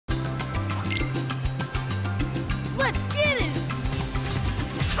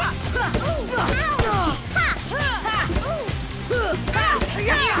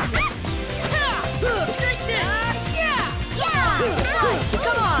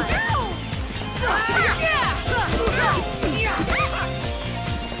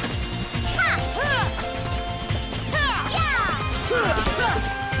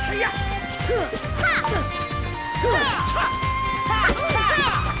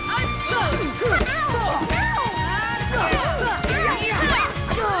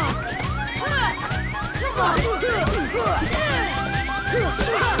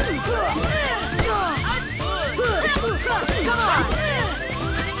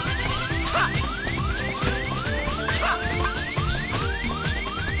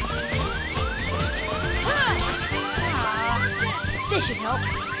This should help.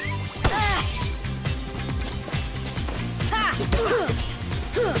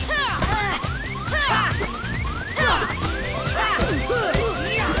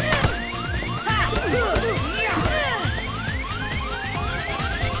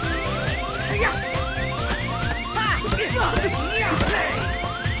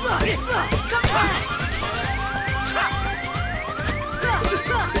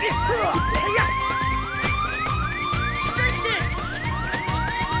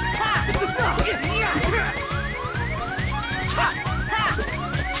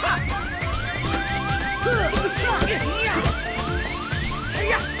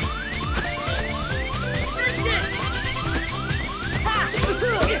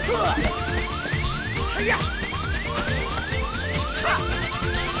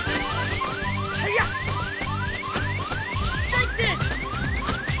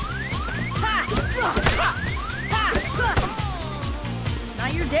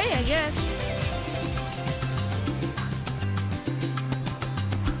 Not your day, I guess.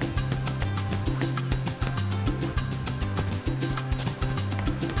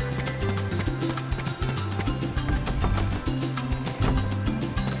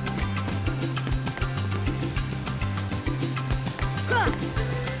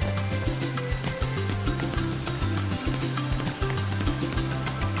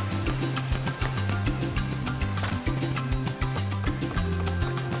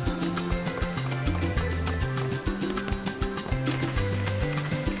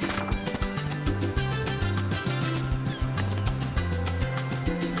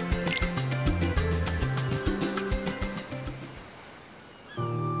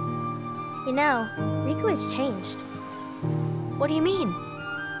 You know, Riku has changed. What do you mean?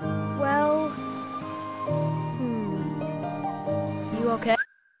 Well... You okay?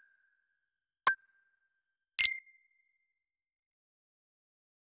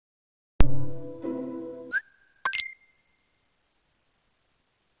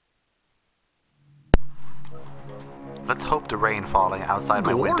 Let's hope the rain falling outside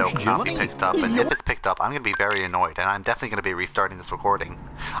my window cannot be picked up, and if it's picked up, I'm going to be very annoyed, and I'm definitely going to be restarting this recording.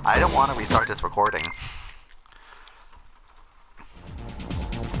 I don't want to restart this recording.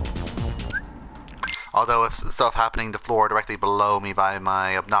 Although if stuff happening to the floor directly below me by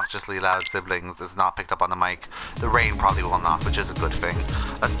my obnoxiously loud siblings is not picked up on the mic, the rain probably will not, which is a good thing.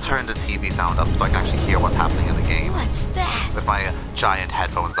 Let's turn the TV sound up so I can actually hear what's happening in the game. What's that? With my giant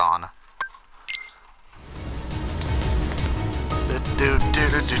headphones on.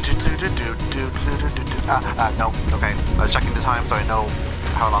 No, okay. I was checking the time so I know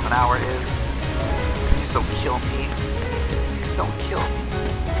how long an hour is. Please don't kill me. Please don't kill me.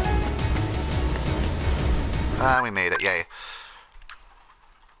 We made it, yay.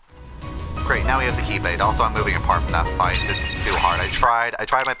 Great, now we have the Keyblade. Also, I'm moving apart from that fight. It's too hard. I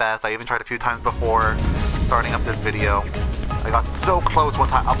tried my best. I even tried a few times before starting up this video. I got so close one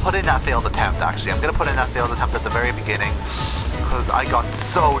time. I'll put in that failed attempt, actually. I'm gonna put in that failed attempt at the very beginning. Because I got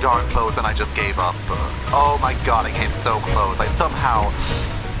so darn close and I just gave up. Oh my god, I came so close. I somehow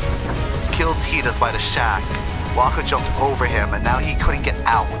killed Tidus by the shack. Waka jumped over him and now he couldn't get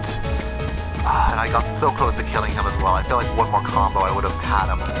out. And I got so close to killing him as well. I feel like one more combo I would have had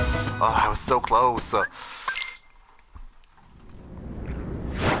him. Oh, I was so close.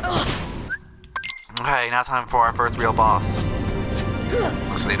 Okay, now time for our first real boss.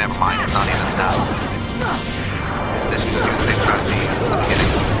 Actually, never mind, it's not even that. This should just use the same strategy as the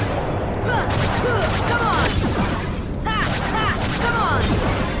beginning. Come on! Come on!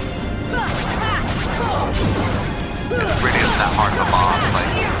 It really isn't that hard to boss.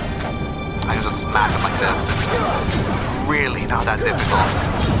 Like, I can just smack him like this. It's really not that difficult.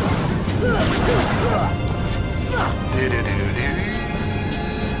 Come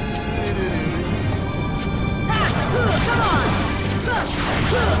on!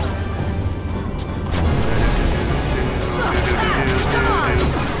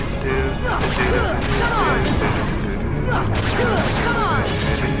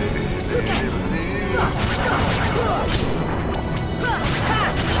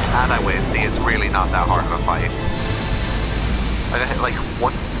 And I win. See, it's really not that hard of a fight. I got hit like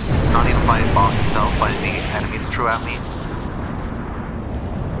once, not even by the boss itself, by the enemies threw at me.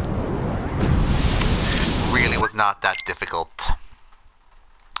 Really was not that difficult.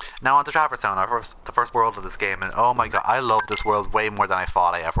 Now on to Traverse Town, the first world of this game, and oh my god, I love this world way more than I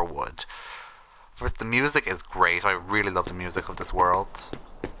thought I ever would. First, the music is great. I really love the music of this world.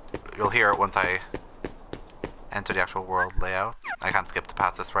 You'll hear it once I enter the actual world layout. I can't skip the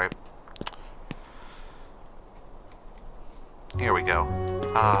path this right. Here we go.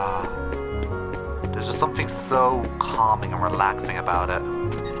 There's just something so calming and relaxing about it.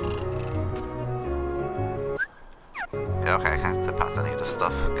 Yeah, okay, I can't skip past any of this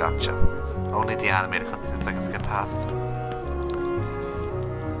stuff. Gotcha. Only the animated cutscenes I can skip past.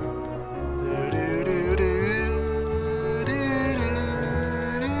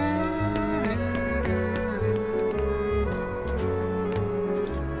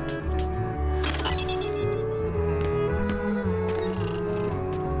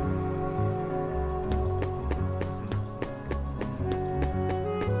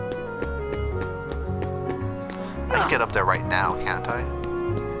 I can get up there right now, can't I? I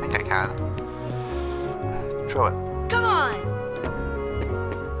think I can. Throw it. Come on!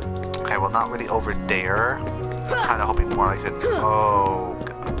 Okay, well, not really over there. I was kind of hoping more I could. Oh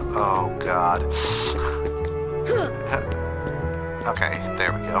god. Okay,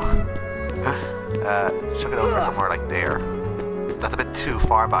 there we go. Chuck it over somewhere like there. That's a bit too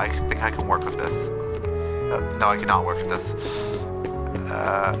far, but I think I can work with this. No, I cannot work with this.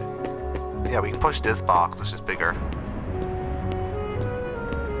 Yeah, we can push this box, which is bigger.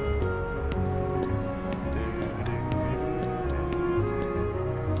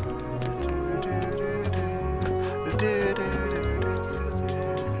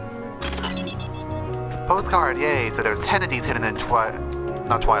 Postcard, yay! So there's 10 of these hidden in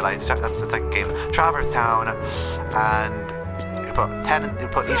not Twilight, that's the second game. Traverse Town, and you put 10. You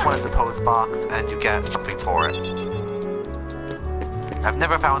put each one in the post box, and you get something for it. I've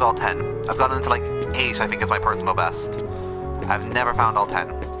never found all 10. I've gotten into like 8, I think is my personal best. I've never found all 10.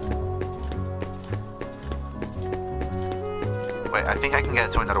 Wait, I think I can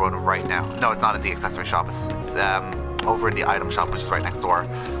get to another one right now. No, it's not in the accessory shop. It's over in the item shop, which is right next door.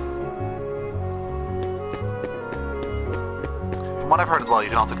 From what I've heard as well, you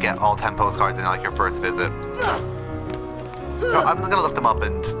can also get all 10 postcards in like your first visit. So I'm gonna look them up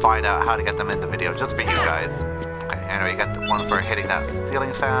and find out how to get them in the video, just for you guys. Okay, anyway, you got the one for hitting that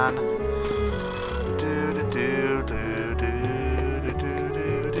ceiling fan.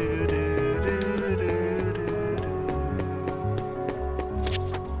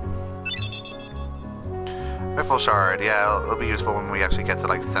 Rifle shard, yeah, it'll be useful when we actually get to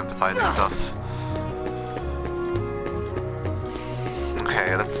like synthesize and stuff.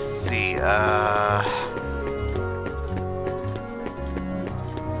 Okay, let's see, at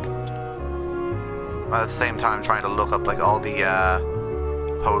the same time trying to look up like all the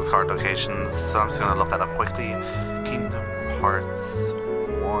postcard locations, so I'm just gonna look that up quickly. Kingdom Hearts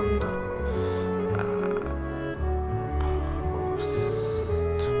 1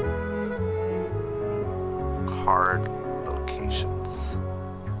 postcard locations.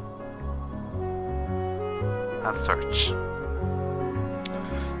 And search.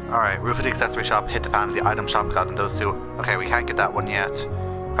 Alright, roof of the accessory shop, hit the fan of the item shop, gotten those two. Okay, we can't get that one yet.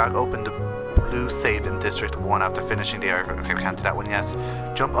 Crack open the blue safe in District 1 after finishing the area. Okay, we can't do that one yet.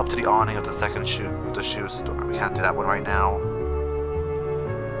 Jump up to the awning of the second shoe store. We can't do that one right now.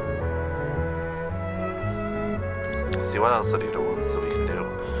 Let's see, what else are the other ones that we can do?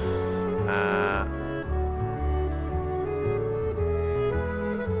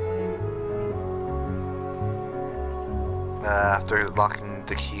 After locking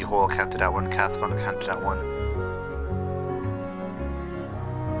the keyhole, can't do that one. Cast fund, can't do that one.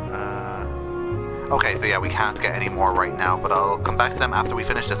 Okay, so yeah, we can't get any more right now, but I'll come back to them after we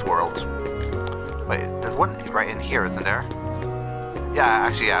finish this world. Wait, there's one right in here, isn't there? Yeah,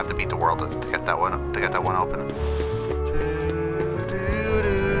 actually, I have to beat the world to get that one open.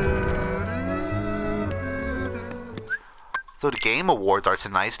 So the game awards are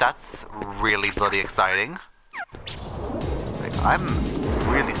tonight. That's really bloody exciting. Like, I'm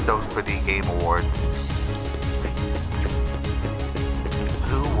really stoked for the game awards.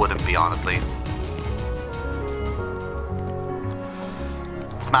 Who wouldn't be, honestly?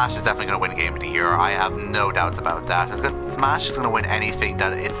 Smash is definitely going to win Game of the Year. I have no doubts about that. Smash is going to win anything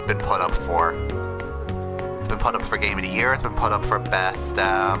that it's been put up for. It's been put up for Game of the Year. It's been put up for Best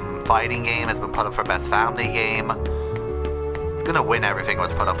Fighting Game. It's been put up for Best Family Game. It's going to win everything it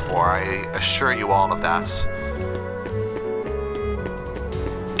was put up for. I assure you all of that.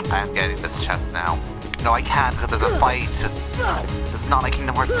 I am getting this chest now. No, I can't because there's a fight. It's not like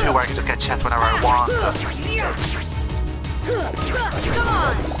Kingdom Hearts 2 where I can just get chests whenever I want. Come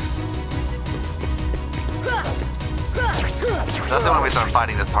on! That's the only way to start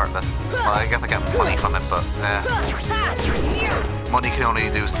fighting this Heartless. Well, I guess I get money from it, but money can only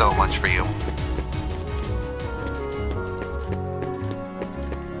do so much for you.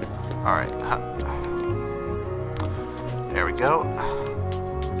 Alright. There we go.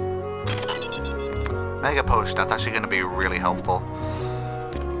 Mega Potion, that's actually going to be really helpful.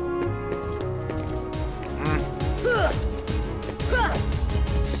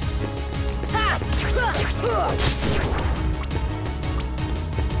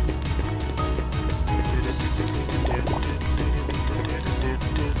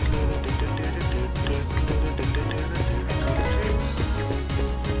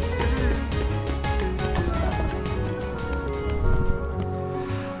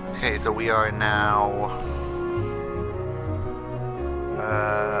 Okay, so we are now...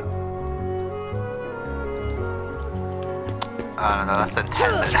 I don't know, less than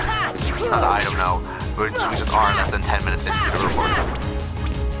 10 minutes. Not, I don't know. We just are less than 10 minutes into the recording.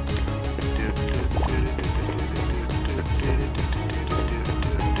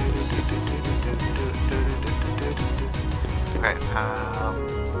 Okay,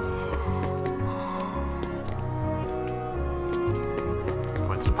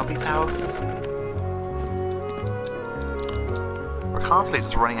 going to the puppy's house. We're constantly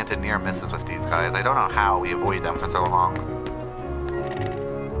just running into near misses with these guys. I don't know how we avoid them for so long.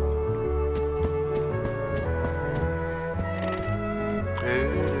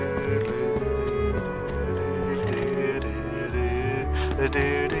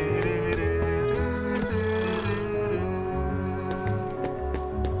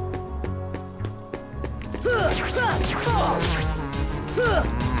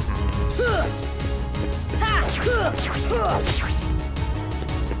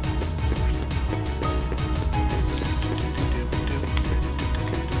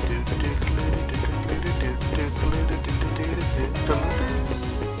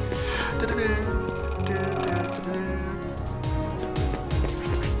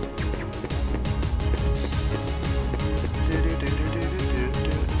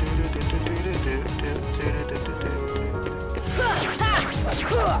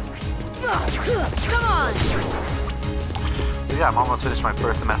 Come on! So yeah, I'm almost finished my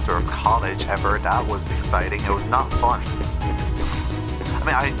first semester of college ever. That was exciting. It was not fun. I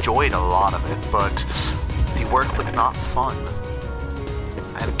mean, I enjoyed a lot of it, but the work was not fun.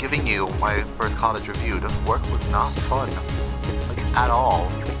 I'm giving you my first college review. The work was not fun. Like, at all.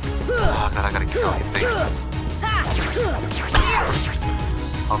 Oh god, I gotta kill these things.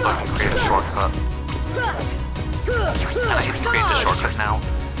 Also, I can create a shortcut. And I can create the shortcut now.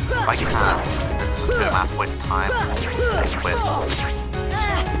 If I can't, this is just a bit of math waste of time. Quit.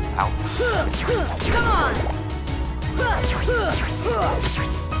 Ow. Come on!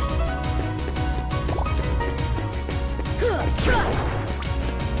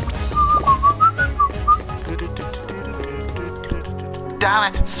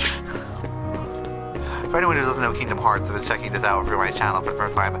 Damn it! For anyone who doesn't know Kingdom Hearts and is checking this out for my channel for the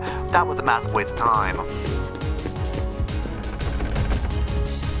first time, that was a massive waste of time.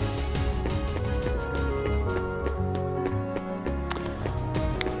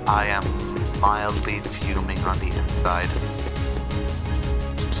 I am mildly fuming on the inside.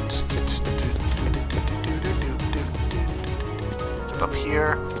 Up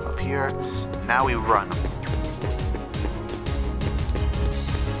here, up here. Now we run.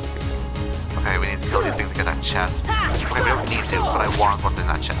 Okay, we need to kill these things to get that chest. Okay, we don't need to, but I want what's in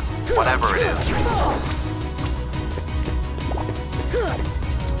that chest. Whatever it is.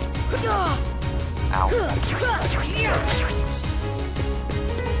 Ow.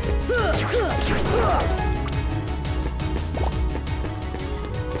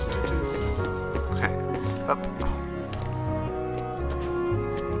 Okay, up.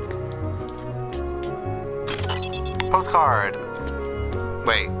 Postcard!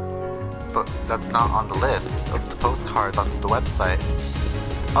 Wait, but that's not on the list of the postcards on the website.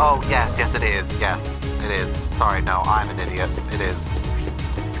 Oh, yes, yes it is, yes, it is. Sorry, no, I'm an idiot, it is.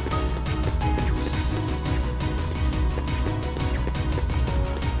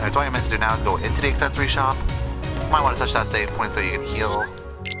 Alright, so what I'm meant to do now is go into the accessory shop. Might want to touch that save point so you can heal.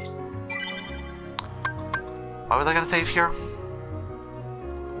 Why was I gonna save here?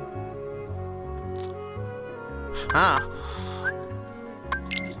 Huh.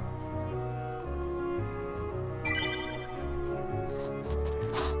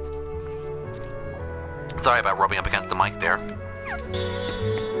 Sorry about rubbing up against the mic there.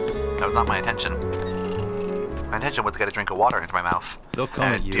 That was not my intention. My intention was to get a drink of water into my mouth. They'll come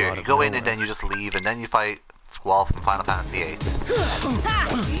at you. You go in and then you just leave, and then you fight Squall from Final Fantasy VIII. So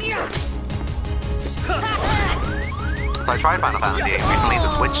I tried Final Fantasy VIII recently to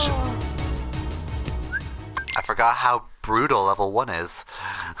Switch. I forgot how brutal level 1 is.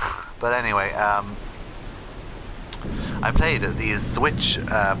 But anyway, I played the Switch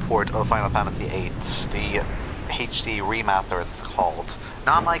port of Final Fantasy VIII, the HD remaster it's called.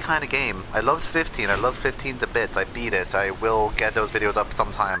 Not my kind of game. I loved 15, I love 15 to bits, I beat it, I will get those videos up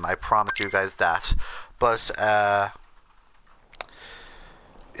sometime, I promise you guys that. But, yeah,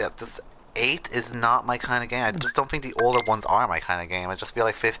 just 8 is not my kind of game. I just don't think the older ones are my kind of game. I just feel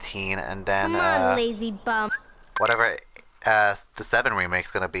like 15 and then, Come on, lazy bum. whatever the 7 remake's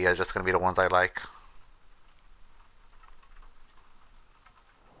gonna be are just gonna be the ones I like.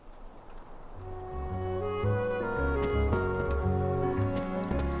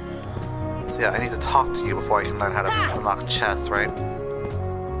 yeah, I need to talk to you before I can learn how to unlock chests, right?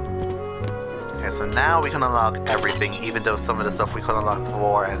 Okay, so now we can unlock everything, even though some of the stuff we could unlock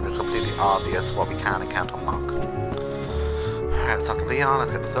before, and it's completely obvious what we can and can't unlock. Alright, let's talk to Leon,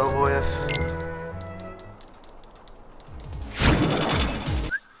 let's get this over with.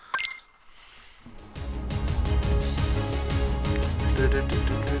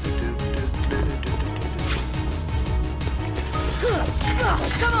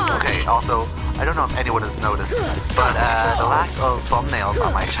 Come on. Okay, also, I don't know if anyone has noticed, but the lack of thumbnails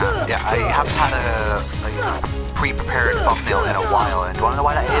on my channel. Yeah, I haven't had a pre-prepared thumbnail in a while, and do you want to know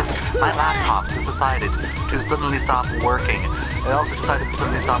why that is? My laptop just decided to suddenly stop working. It also decided to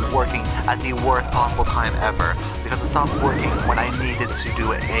suddenly stop working at the worst possible time ever, because it stopped working when I needed to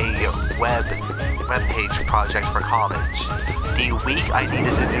do a web page project for college. The week I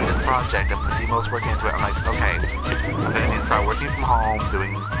needed to do this project, I put the most work into it. I'm like, okay, I'm gonna need to start working from home,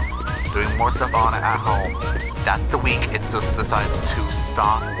 doing more stuff on it at home. That's the week it just decides to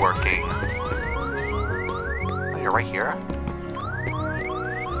stop working. Oh, you're right here?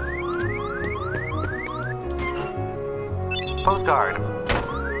 Postcard.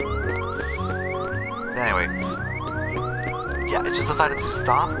 Anyway. Yeah, it just decided to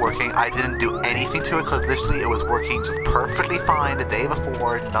stop working. I didn't do anything to it because literally it was working just perfectly fine the day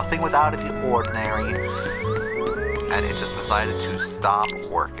before. Nothing was out of the ordinary. And it just decided to stop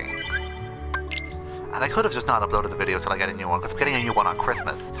working. And I could have just not uploaded the video till I get a new one, because I'm getting a new one on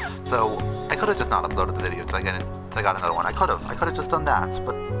Christmas. So I could have just not uploaded the video till I got another one. I could have just done that,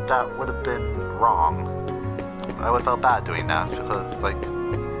 but that would have been wrong. I would have felt bad doing that because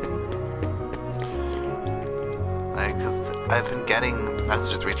because I've been getting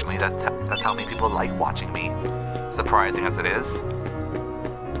messages recently that tell me people like watching me, surprising as it is.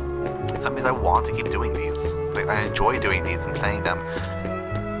 That means I want to keep doing these. Like, I enjoy doing these and playing them.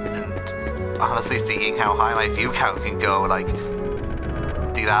 Honestly, seeing how high my view count can go, like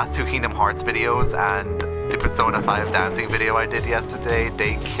the last 2 Kingdom Hearts videos and the Persona 5 dancing video I did yesterday,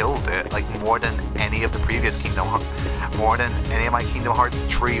 they killed it, like more than any of the previous more than any of my Kingdom Hearts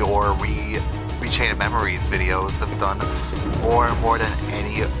 3 or Rechain of Memories videos have done, or more than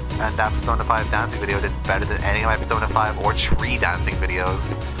any, and that Persona 5 dancing video did better than any of my Persona 5 or 3 dancing videos.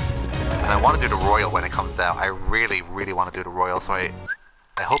 And I want to do the Royal when it comes out. I really, really want to do the Royal, so I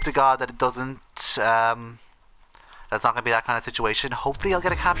hope to God that it doesn't, that's not going to be that kind of situation. Hopefully I'll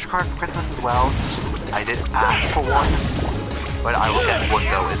get a capture card for Christmas as well. I did ask for one, but I will get one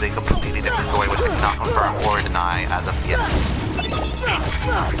though. It's a completely different story, which I cannot confirm or deny as of yet.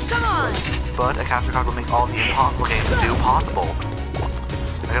 Come on. But a capture card will make all the impossible games do possible.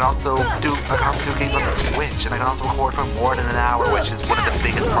 I can also do games on the Switch, and I can also record for more than an hour, which is one of the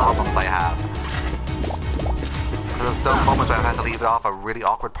biggest problems I have. There's some moments where I've had to leave it off at really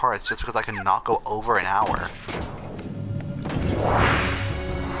awkward parts just because I cannot go over an hour.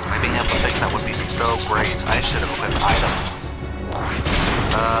 Like, being able to fix that would be so great. I should have equipped items.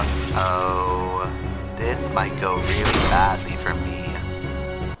 Uh-oh. This might go really badly for me.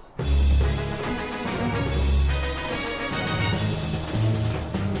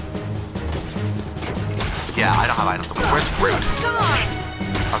 Yeah, I don't have items. Where's Fruit? Come on.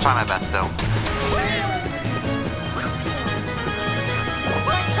 I'll try my best though.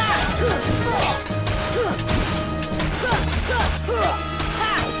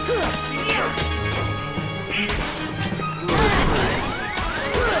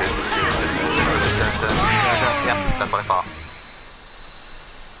 Yep, that's what I thought.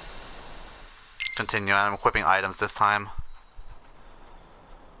 Continue, and I'm equipping items this time.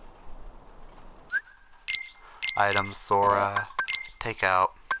 Items, Sora, take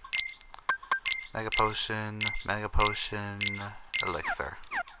out. Mega Potion, Elixir.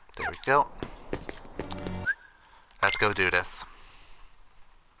 There we go. Let's go do this.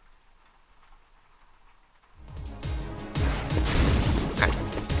 Okay.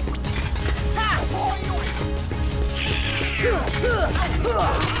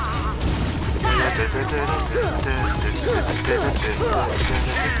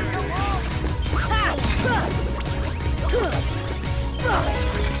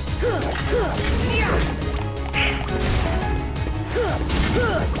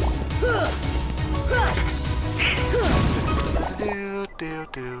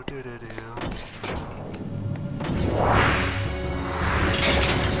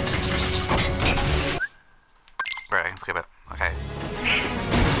 Right, I can skip it. Okay.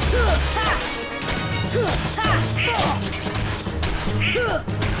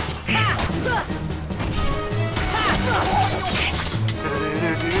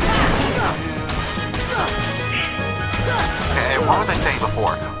 Okay, what was I saying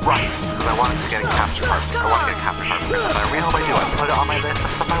before? Right, because I wanted to get a capture card. I want to get a capture card. But I really hope I do. I put it on my list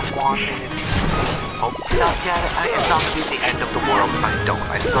of stuff I wanted. Hopefully I'll get it. It's not going to be the end of the world if I don't.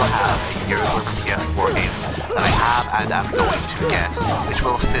 I still have a year's worth of PS4 games that I have and I'm going to get, which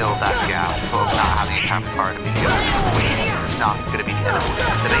will fill that gap of not having a capture card immediately. It's not going to be the end of the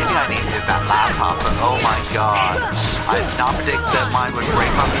world. The main thing I need is that laptop, but oh my god. I did not predict that mine would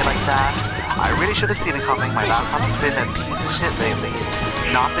break on me like that. I really should have seen it coming. My laptop's been a piece of shit lately. It's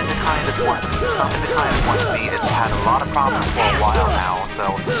not been the kind it wants to be. It's not been the kind it wants to be. It's had a lot of problems for a while now, so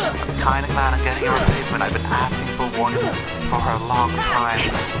I'm kind of glad I'm getting a replacement. I've been asking for one for a long time.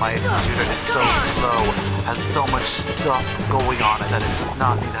 My computer is so slow, has so much stuff going on it that it does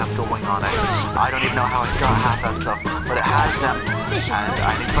not need to have going on it. I don't even know how it got half that stuff, but it has them, and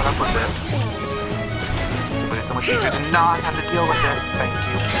I need to put up with it. But it's so much easier to not have to deal with it. Thank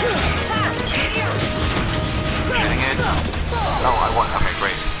you. Getting it. Oh, I won. Okay,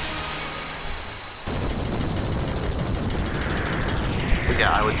 great. But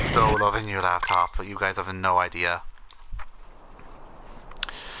yeah, I would so love a new laptop, but you guys have no idea.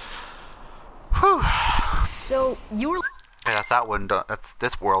 Whew. So you were. Okay, that's that one done. That's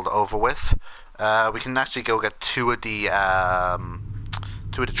this world over with. We can actually go get two of the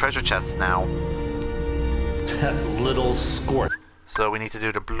treasure chests now. That little squirt. So we need to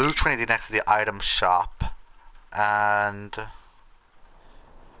do the blue trinity next to the item shop, and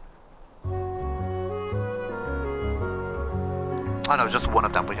oh no, just one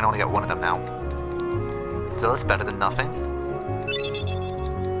of them. We can only get one of them now. Still, it's better than nothing.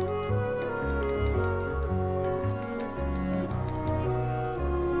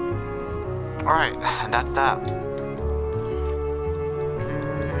 Alright, and that's that.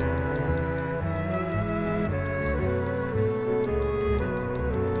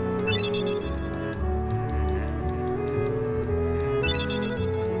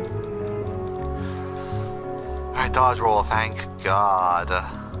 Alright, dodge roll, thank God.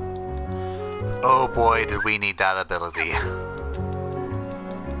 Oh boy, did we need that ability.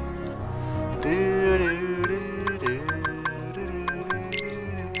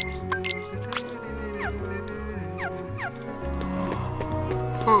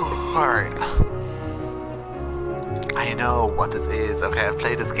 Alright. I know what this is. Okay, I've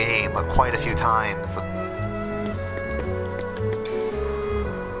played this game quite a few times.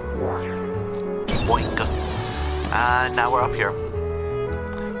 Boink. And now we're up here.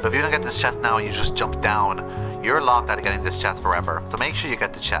 So if you don't get this chest now and you just jump down, you're locked out of getting this chest forever. So make sure you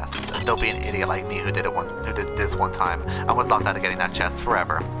get the chest. And don't be an idiot like me who did this one time and was locked out of getting that chest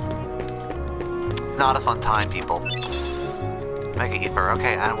forever. It's not a fun time, people. Mega Ether.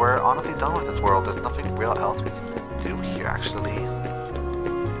 Okay, and we're honestly done with this world. There's nothing real else we can do here, actually.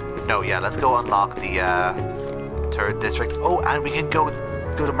 No, yeah, let's go unlock the third district. Oh, and we can go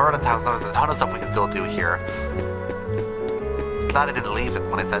to Merlin's house. There's a ton of stuff we can still do here. Glad I didn't leave it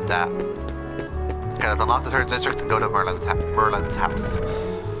when I said that. Okay, let's unlock the third district and go to Merlin's house.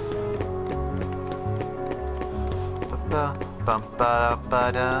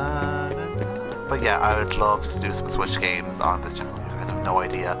 But yeah, I would love to do some Switch games on this channel. You guys have no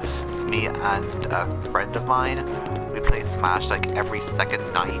idea. It's me and a friend of mine. We play Smash like every second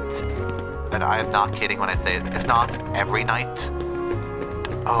night. And I am not kidding when I say it. If not every night.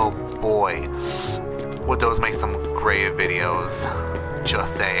 Oh boy. Would those make some great videos?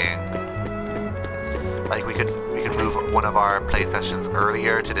 Just saying. Like we could move one of our play sessions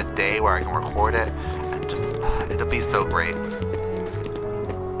earlier to the day where I can record it, and just it'll be so great.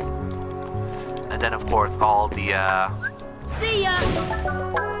 And then of course all the See ya.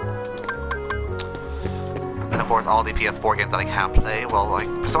 and of course all the PS4 games that I can't play. Well, like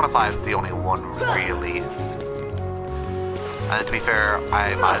Persona 5 is the only one really. And to be fair,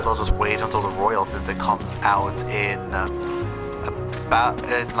 I might as well just wait until the Royal since it comes out in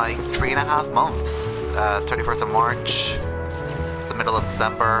like 3.5 months. 31st of March, it's the middle of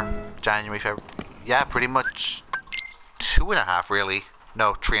December, January, February. Yeah, pretty much 2.5 really.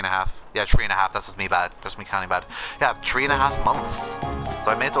 No, 3.5. Yeah, 3.5. That's just me bad. That's me counting bad. Yeah, 3.5 months.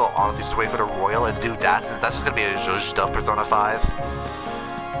 So I may as well honestly just wait for the Royal and do that since that's just gonna be a zhuzhed up Persona 5.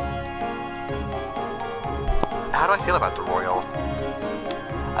 How do I feel about the Royal?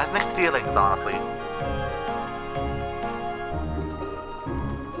 I have mixed feelings, honestly.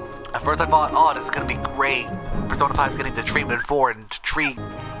 At first I thought, oh, this is gonna be great. Persona 5 is getting the treatment 4 and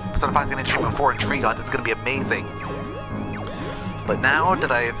Persona 5 is getting treatment 4 and Trigon. It's gonna be amazing. But now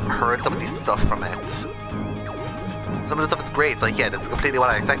that I've heard some of these stuff from it, some of the stuff is great. Like, yeah, this is completely what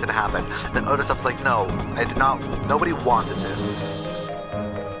I expected to happen. Then other stuff's like, no, I did not. Nobody wanted this.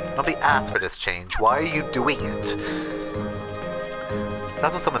 Nobody asked for this change. Why are you doing it?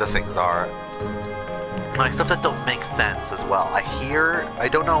 That's what some of the things are. Like stuff that don't make sense as well. I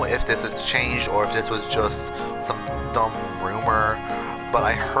don't know if this has changed or if this was just some dumb rumor, but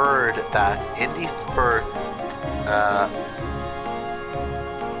I heard that in the first,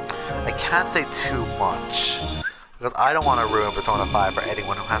 I can't say too much, because I don't want to ruin Persona 5 for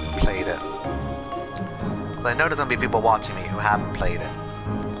anyone who hasn't played it. Because I know there's going to be people watching me who haven't played it.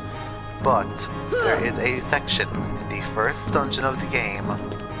 But there is a section in the first dungeon of the game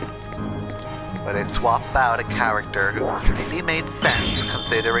where they swap out a character who completely made sense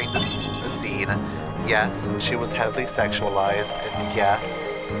considering the scene. Yes, she was heavily sexualized, and yes,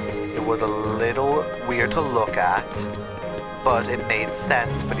 it was a little weird to look at, but it made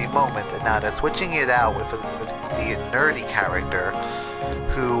sense for the moment. And now they're switching it out with the nerdy character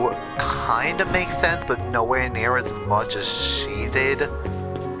who kind of makes sense, but nowhere near as much as she did.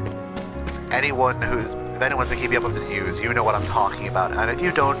 If anyone's been keeping up with the news, you know what I'm talking about. And if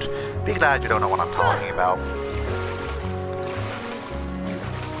you don't, be glad you don't know what I'm talking about.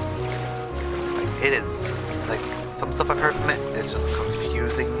 It is, like, some stuff I've heard from it, it's just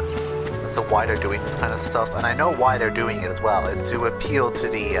confusing as to why they're doing this kind of stuff. And I know why they're doing it as well. It's to appeal to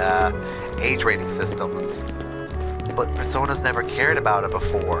the age rating systems. But Persona's never cared about it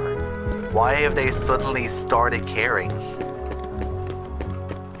before. Why have they suddenly started caring?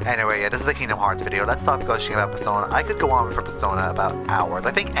 Anyway, yeah, this is a Kingdom Hearts video. Let's stop gushing about Persona. I could go on for Persona about hours.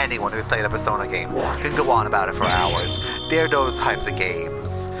 I think anyone who's played a Persona game can go on about it for hours. They're those types of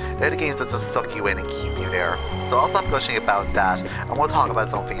games. They're the games that just suck you in and keep you there. So I'll stop gushing about that, and we'll talk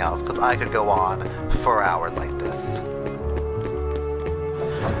about something else, because I could go on for hours like this.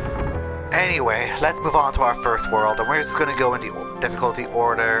 Anyway, let's move on to our first world, and we're just going to go in the difficulty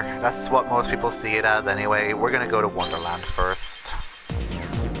order. That's what most people see it as anyway. We're going to go to Wonderland first.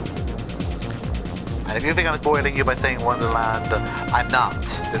 And if you think I'm spoiling you by saying Wonderland, I'm not.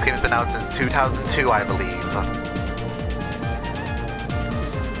 This game's been out since 2002, I believe.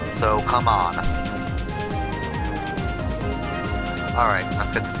 So come on. Alright,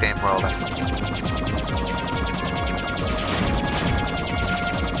 let's get this game rolling.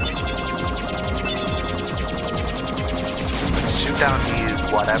 Let's shoot down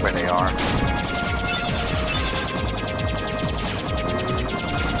these whatever they are.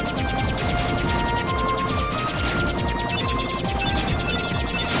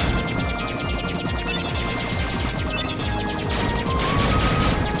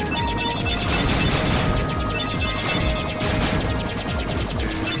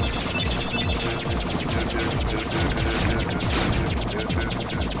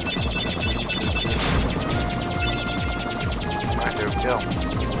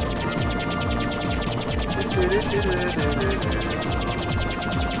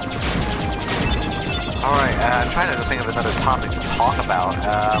 Alright, I'm trying to just think of another topic to talk about.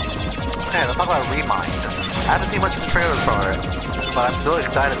 Okay, let's talk about Remind. I haven't seen much of the trailers for it, but I'm still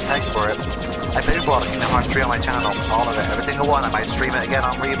excited to thank for it. I played a lot of Kingdom Hearts 3 on my channel, all of it, every single one. I might stream it again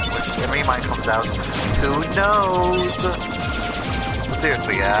on when Remind comes out. Who knows? But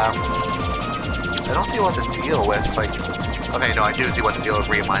seriously, I don't see what the deal with, like... Okay, no, I do see what the deal with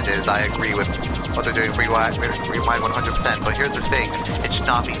Remind is. I agree with what they're doing Remind 100%, but here's the thing. It should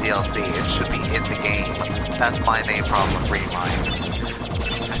not be DLC. It should be in the game. That's my main problem with Remind.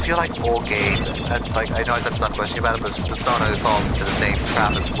 I feel like old games, that's like, I know I said stuff glitchy about it, but Persona falls into the same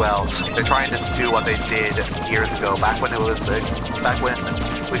trap as well. They're trying to do what they did years ago, back when it was, back when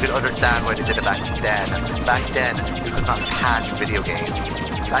we could understand why they did it back then. Back then, you could not patch video games.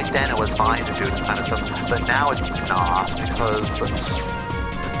 Back then it was fine to do this kind of stuff, but now it's not, because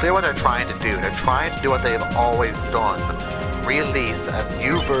it's clear what they're trying to do. They're trying to do what they've always done. Release a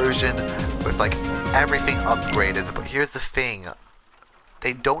new version with like everything upgraded, but here's the thing.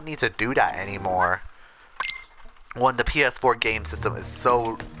 They don't need to do that anymore. When the PS4 game system is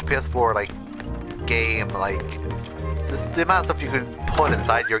so... PS4 like game, like... the amount of stuff you can put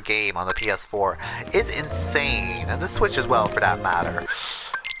inside your game on the PS4 is insane. And the Switch as well, for that matter.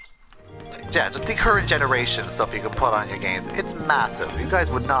 Yeah, just the current generation stuff you can put on your games. It's massive. You guys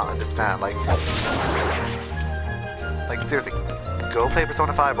would not understand. Like seriously, go play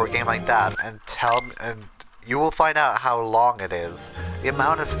Persona 5 or a game like that and you will find out how long it is. The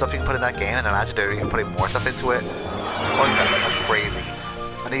amount of stuff you can put in that game, and imagine they're even putting more stuff into it. Oh, that's crazy.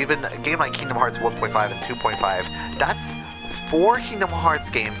 And even a game like Kingdom Hearts 1.5 and 2.5, that's 4 Kingdom Hearts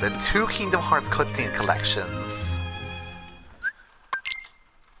games and 2 Kingdom Hearts cutscene collections.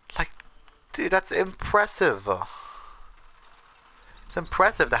 Like, dude, that's impressive. It's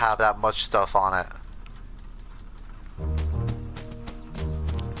impressive to have that much stuff on it.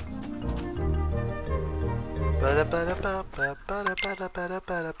 Ba-da-ba-da-ba.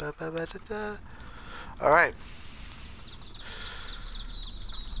 Alright.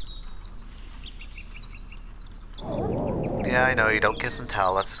 Yeah, I know, you don't kiss and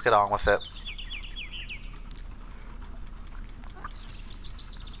tell. Let's just get on with it.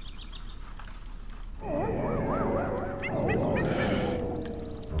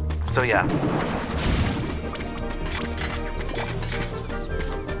 So yeah.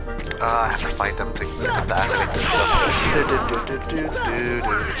 I have to fight them to get them to activate this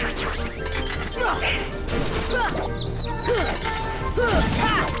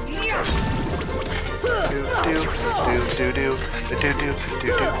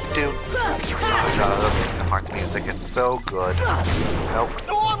Oh my god, I love Kingdom Hearts music. It's so good. Nope.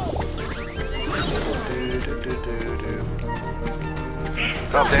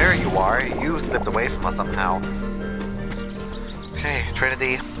 Oh, there you are. You slipped away from us somehow. Okay,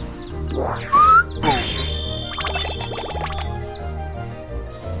 Trinity. Boom.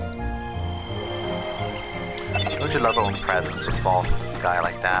 Don't you love it when presents just fall from the sky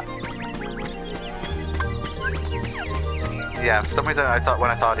like that? Yeah, for some reason I thought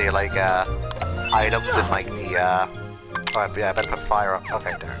when I thought of like items in like the oh yeah, I better put fire up.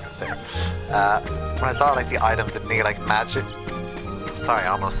 Okay, there it goes there. When I thought like the items in the like magic. Sorry, I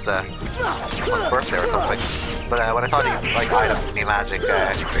almost burst there or something. But when I thought of like items in the magic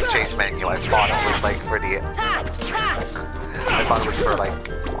exchange menu, I thought it was like for the. I thought it was for like.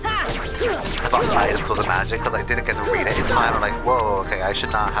 I thought the items was a magic because I didn't get to read it in time. I'm like, whoa, okay, I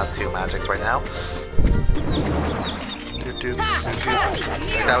should not have 2 magics right now.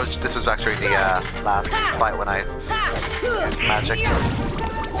 Like this was actually the last fight when I used magic.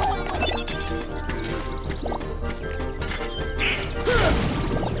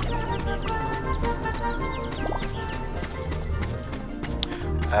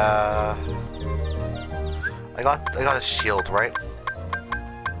 I got a shield, right?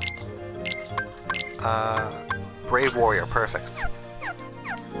 Brave Warrior, perfect.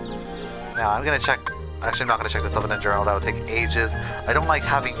 Now I'm gonna check. Actually, I'm not gonna check this up in the journal. That would take ages. I don't like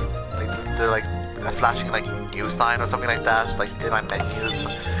having like the like a flashing like new sign or something like that, like in my menus.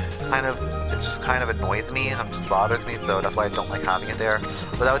 It just kind of annoys me. It just bothers me. So that's why I don't like having it there.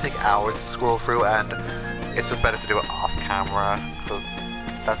 But that would take hours to scroll through, and it's just better to do it off camera because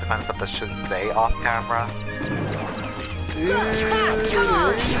that's the kind of stuff that shouldn't stay off camera.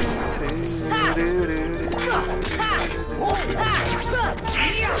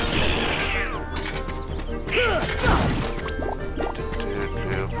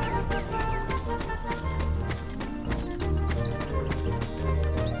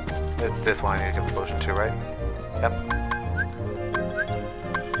 It's this one I need to give a potion to, right? Yep.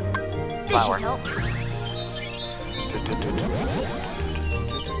 This should help.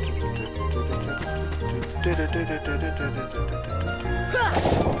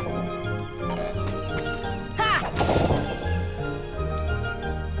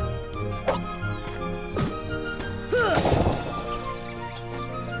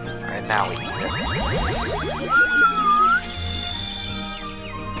 Alright, now we can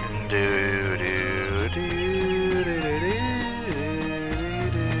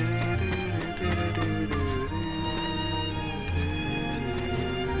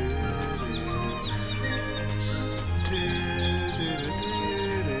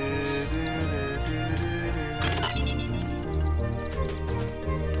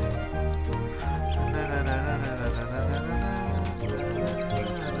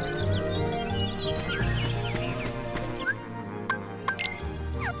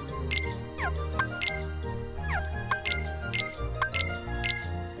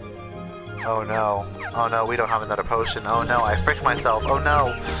Oh no. Oh no, we don't have another potion. Oh no, I fricked myself. Oh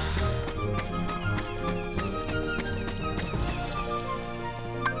no.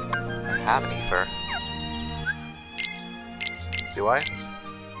 I have an ether. Do I?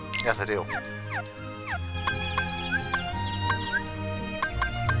 Yes, I do.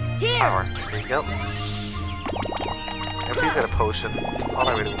 Here. Power. There you go. And please get a potion. All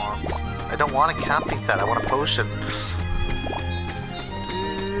I really want. I don't want a camping set. I want a potion.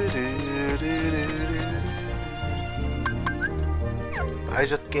 I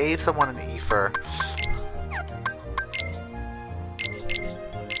just gave someone an ether.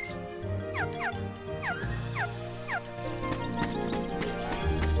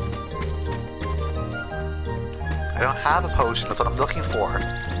 I don't have a potion, that's what I'm looking for.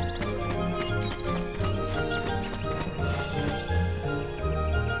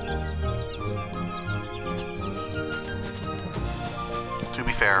 To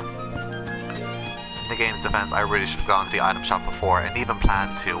be fair, in the game's defense, I really should have gone to the item shop before and even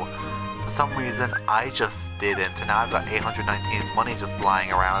planned to. For some reason, I just didn't, and now I've got 819 money just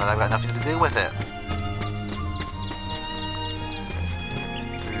lying around, and I've got nothing to do with it.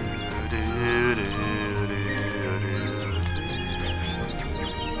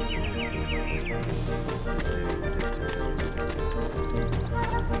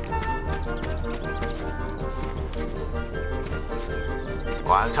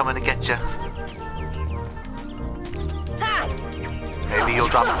 Well, I'm coming to get you. Maybe you'll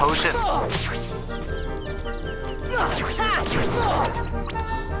drop a potion.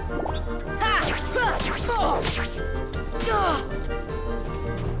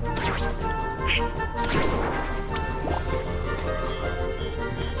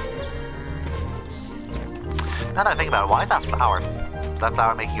 Now that I think about it, why is that flower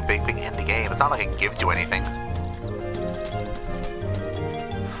making a big thing in the game? It's not like it gives you anything.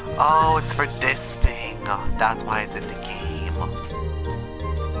 Oh, it's for this thing. That's why it's in the game.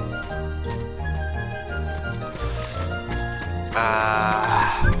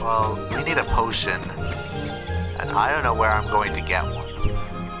 Well, we need a potion. And I don't know where I'm going to get one.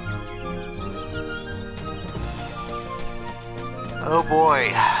 Oh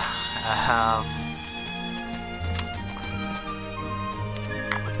boy.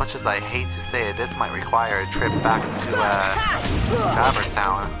 As much as I hate to say it, this might require a trip back to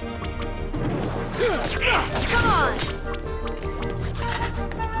Traverstown. Come on!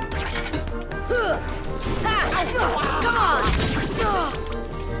 Come on!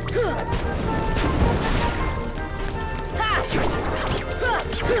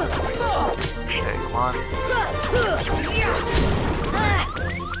 Okay, come on.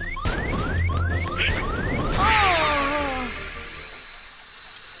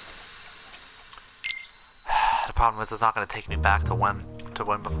 The problem is it's not going to take me back to when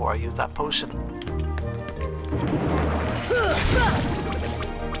before I use that potion.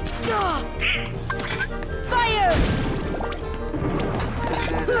 Fire!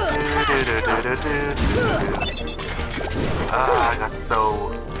 I got so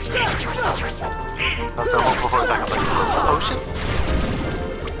hopeful for a second. Like, potion?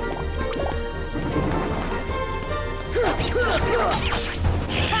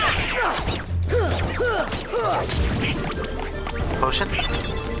 Potion?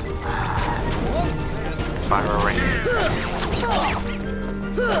 Fire ring.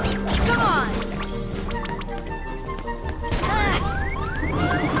 Come on!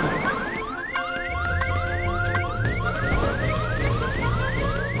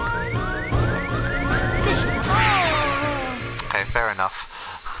 Okay, fair enough.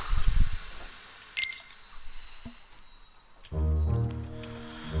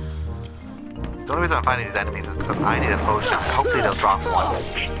 The only reason I'm fighting these enemies is because I need a potion. Hopefully they'll drop one.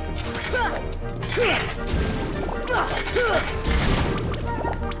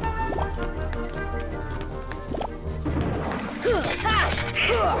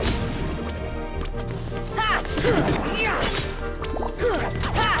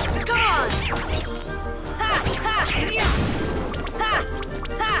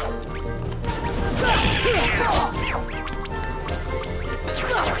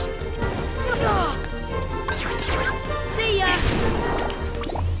 See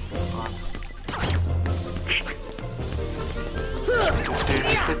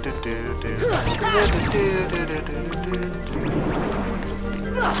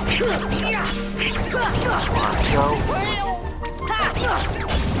ya! Go.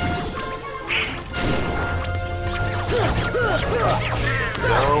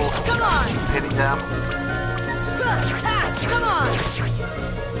 Come on! Hitting them. Come on!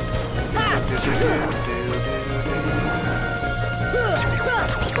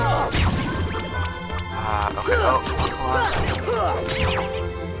 Okay, oh, come on.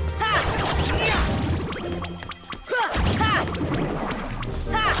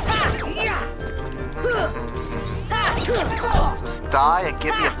 Just die and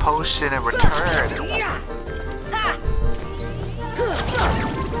give me a potion in return.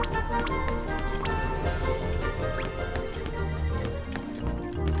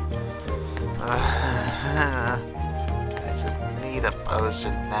 I just need a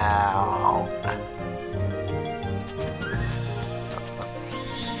potion now.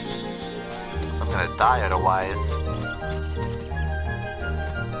 I'm gonna die otherwise.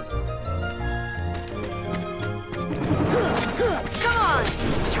 Come on!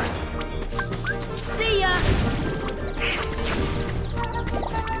 See ya!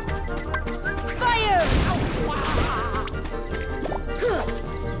 Fire!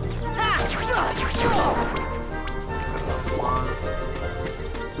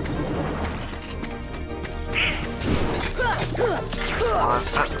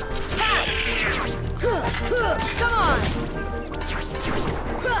 Come on! Come on!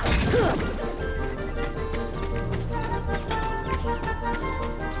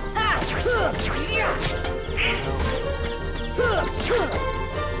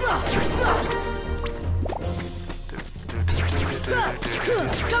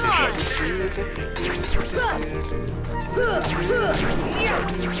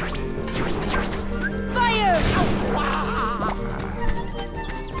 Fire! Come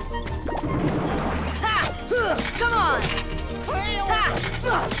on! Come on!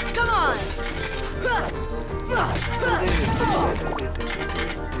 Come on!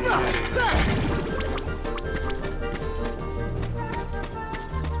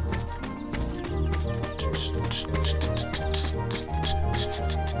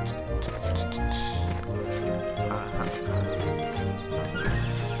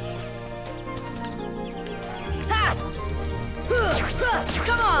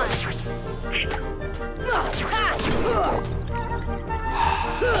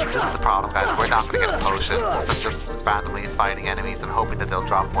 This is the problem, guys. We're not going to get a potion. It's just randomly fighting enemies and hoping that they'll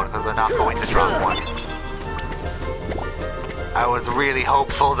drop one, because they're not going to drop one. I was really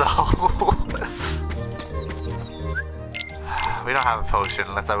hopeful, though. We don't have a potion,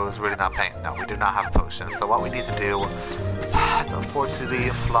 unless I was really not paying. No, we do not have a potion. So what we need to do is, unfortunately,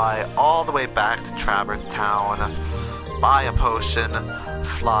 fly all the way back to Traverse Town, buy a potion,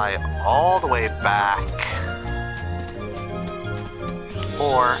 fly all the way back.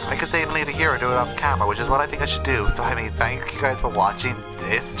 Or I could save and leave it here and do it off camera, which is what I think I should do. So I mean, thank you guys for watching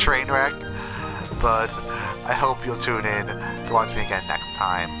this train wreck, but I hope you'll tune in to watch me again next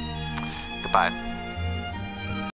time. Goodbye.